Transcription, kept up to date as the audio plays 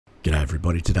G'day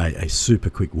everybody, today a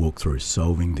super quick walkthrough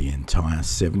solving the entire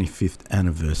 75th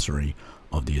anniversary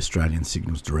of the Australian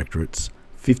Signals Directorate's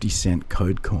 50-cent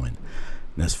code coin.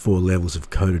 There's 4 levels of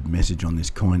coded message on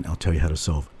this coin. I'll tell you how to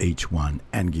solve each one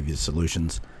and give you the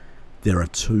solutions. There are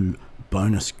 2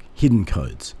 bonus hidden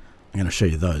codes. I'm going to show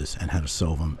you those and how to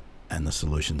solve them and the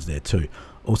solutions there too.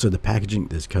 Also the packaging,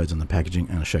 there's codes on the packaging, I'm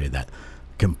going to show you that.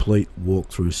 Complete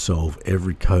walkthrough, solve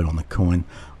every code on the coin.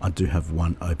 I do have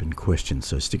one open question,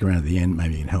 so stick around to the end,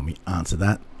 maybe you can help me answer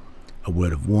that. A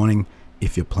word of warning,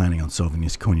 if you're planning on solving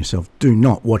this coin yourself, do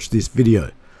not watch this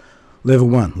video. Level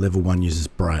 1 uses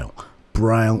Braille.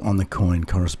 Braille on the coin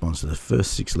corresponds to the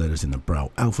first 6 letters in the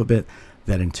Braille alphabet.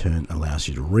 That in turn allows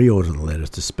you to reorder the letters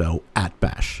to spell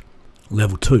 @bash.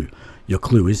 Level 2, your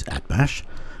clue is @bash,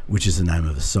 which is the name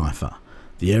of a cipher.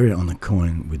 The area on the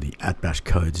coin with the @bash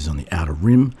codes is on the outer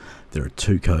rim. There are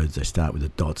 2 codes, they start with the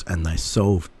dots and they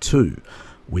solve 2.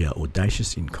 We are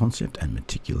audacious in concept and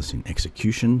meticulous in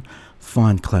execution.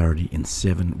 Find clarity in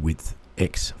 7 width,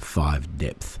 x 5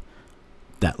 depth.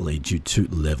 That leads you to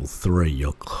level 3.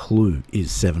 Your clue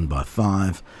is 7 by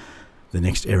 5. The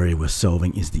next area we're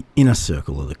solving is the inner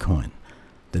circle of the coin.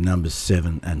 The numbers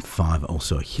 7 and 5 are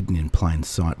also a hidden in plain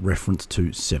sight reference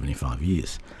to 75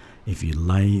 years. If you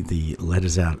lay the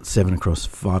letters out 7 across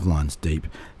 5 lines deep,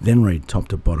 then read top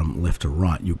to bottom, left to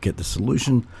right, you'll get the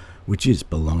solution, which is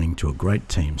belonging to a great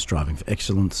team striving for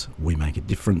excellence. We make a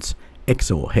difference.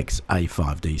 XOR hex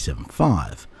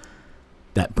A5D75.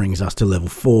 That brings us to level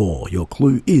 4. Your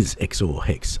clue is XOR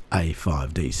hex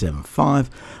A5D75,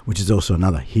 which is also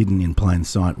another hidden in plain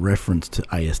sight reference to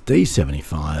ASD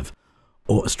 75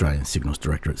 or Australian Signals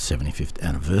Directorate's 75th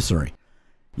anniversary.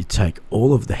 You take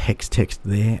all of the hex text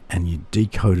there and you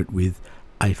decode it with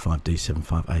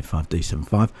A5D75,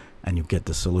 A5D75, and you'll get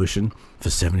the solution. For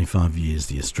 75 years,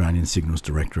 the Australian Signals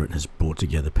Directorate has brought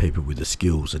together people with the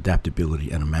skills,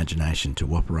 adaptability and imagination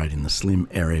to operate in the slim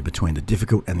area between the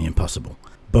difficult and the impossible.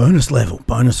 Bonus level,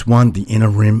 bonus 1, the inner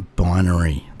rim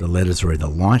binary. The letters are either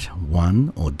light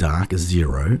 1 or dark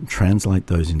 0. Translate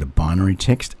those into binary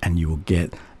text and you will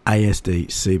get ASD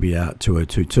CBR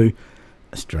 2022.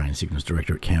 Australian Signals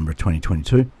Directorate Canberra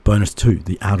 2022. Bonus 2,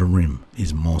 the outer rim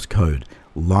is Morse code.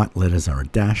 Light letters are a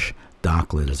dash,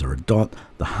 dark letters are a dot,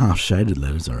 the half shaded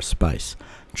letters are a space.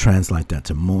 Translate that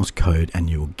to Morse code and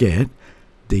you will get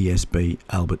DSB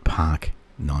Albert Park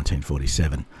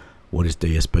 1947. What is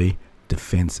DSB?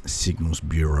 Defence Signals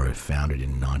Bureau, founded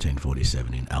in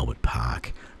 1947 in Albert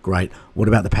Park. Great. What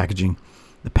about the packaging?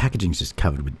 The packaging is just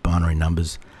covered with binary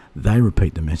numbers. They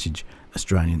repeat the message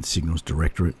Australian Signals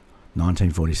Directorate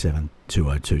 1947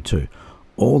 2022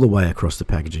 all the way across the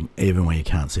packaging, even where you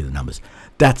can't see the numbers.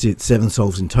 That's it, 7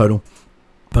 solves in total.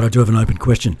 But I do have an open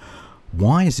question.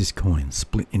 Why is this coin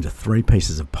split into 3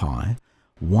 pieces of pie?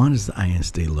 Why does the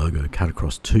ASD logo cut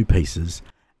across 2 pieces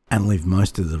and leave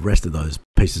most of the rest of those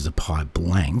pieces of pie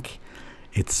blank?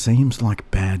 It seems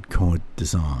like bad code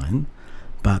design,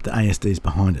 but the ASD is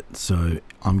behind it, so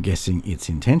I'm guessing it's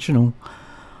intentional.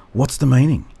 What's the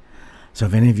meaning? So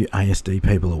if any of you ASD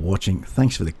people are watching,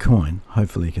 thanks for the coin.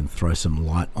 Hopefully you can throw some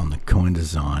light on the coin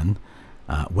design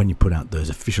when you put out those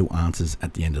official answers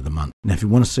at the end of the month. Now if you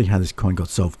want to see how this coin got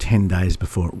solved 10 days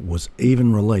before it was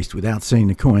even released without seeing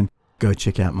the coin, go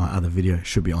check out my other video. It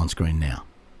should be on screen now.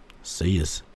 See yous.